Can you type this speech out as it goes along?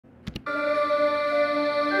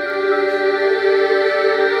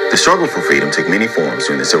The struggle for freedom took many forms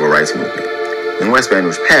during the Civil Rights Movement. In West Baton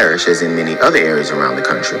Rouge Parish, as in many other areas around the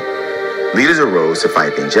country, leaders arose to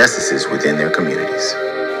fight the injustices within their communities.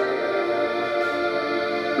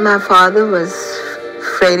 My father was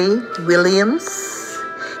Freddie Williams,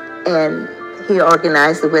 and he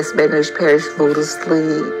organized the West Baton Rouge Parish Voters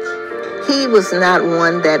League. He was not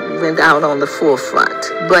one that went out on the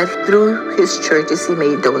forefront, but through his churches he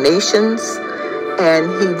made donations, and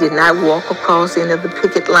he did not walk across any of the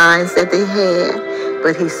picket lines that they had,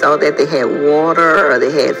 but he saw that they had water or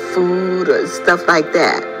they had food or stuff like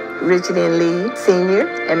that. Richard N. Lee Sr.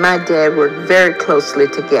 and my dad worked very closely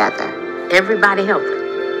together. Everybody helped.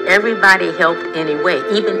 Everybody helped anyway.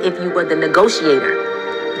 Even if you were the negotiator,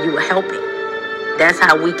 you were helping. That's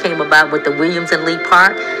how we came about with the Williams and Lee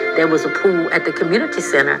Park. There was a pool at the community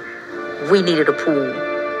center. We needed a pool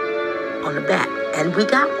on the back, and we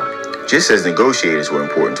got one. Just as negotiators were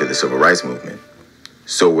important to the Civil Rights Movement,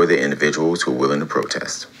 so were the individuals who were willing to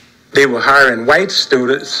protest. They were hiring white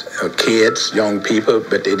students, or kids, young people,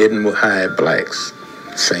 but they didn't hire blacks,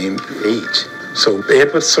 same age. So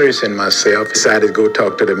Edward Searcy and myself decided to go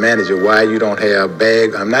talk to the manager why you don't have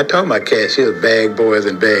bag. I'm not talking about cashiers, bag boys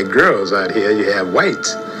and bag girls out here. You have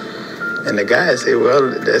whites. And the guy said,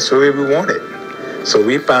 well, that's what we wanted. So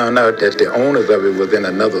we found out that the owners of it was in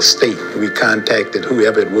another state. We contacted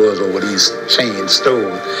whoever it was over these chain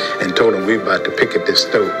stores and told them we were about to picket this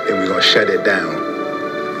store and we're going to shut it down.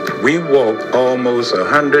 We walked almost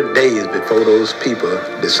 100 days before those people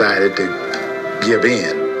decided to give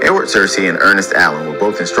in. Edward Searcy and Ernest Allen were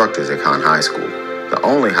both instructors at Conn High School, the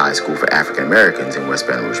only high school for African Americans in West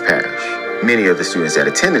Baton Rouge Parish. Many of the students that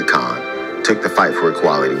attended Conn took the fight for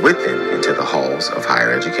equality with them into the halls of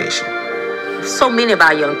higher education. So many of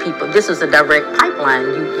our young people, this was a direct pipeline.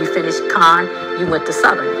 You finished Conn, you went to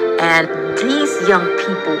Southern. And these young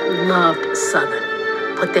people loved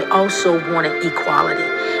Southern, but they also wanted equality.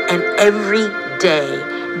 And every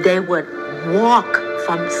day they would walk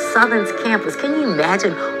from Southern's campus. Can you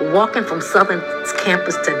imagine walking from Southern's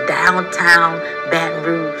campus to downtown Baton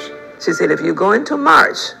Rouge? She said, if you go into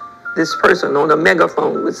march, this person on the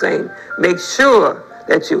megaphone was saying, make sure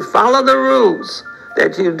that you follow the rules,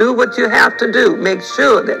 that you do what you have to do. Make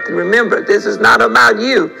sure that, remember, this is not about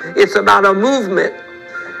you. It's about a movement.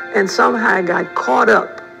 And somehow I got caught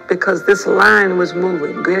up because this line was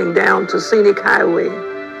moving, getting down to Scenic Highway.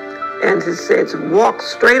 And it says, walk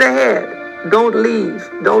straight ahead. Don't leave.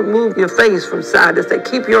 Don't move your face from side to side.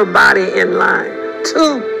 Keep your body in line.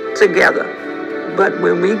 Two together. But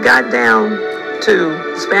when we got down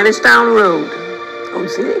to Spanish Town Road on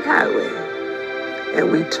Scenic Highway, and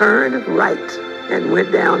we turned right and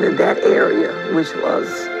went down in that area, which was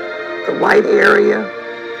the white area.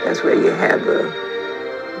 That's where you have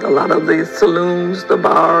a lot of the saloons, the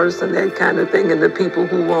bars, and that kind of thing, and the people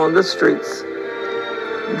who were on the streets.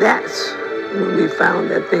 That's when we found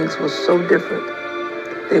that things were so different.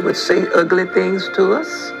 They would say ugly things to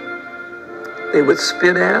us. They would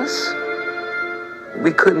spit at us.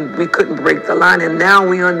 We couldn't break the line, and now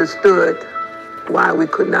we understood why we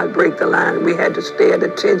could not break the line. We had to stay at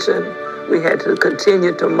attention. We had to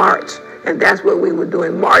continue to march, and that's what we were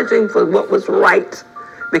doing, marching for what was right,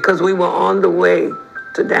 because we were on the way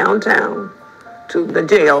to downtown, to the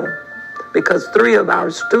jail, because 3 of our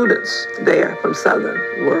students there from Southern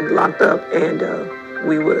were locked up, and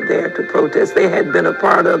we were there to protest. They had been a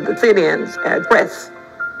part of the sit-ins at Press.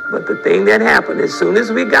 But the thing that happened, as soon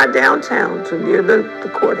as we got downtown to near the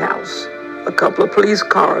courthouse, a couple of police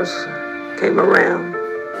cars came around.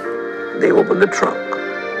 They opened the trunk,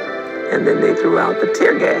 and then they threw out the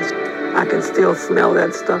tear gas. I can still smell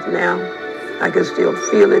that stuff now. I can still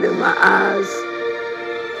feel it in my eyes,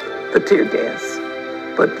 the tear gas.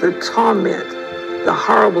 But the torment, the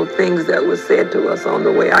horrible things that were said to us on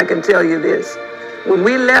the way, I can tell you this. When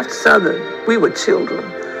we left Southern, we were children.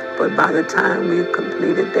 But by the time we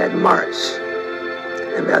completed that march,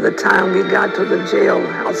 and by the time we got to the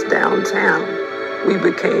jailhouse downtown, we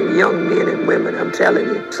became young men and women, I'm telling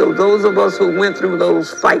you. So those of us who went through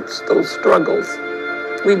those fights, those struggles,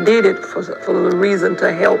 we did it for the reason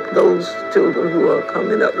to help those children who are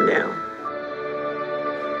coming up now.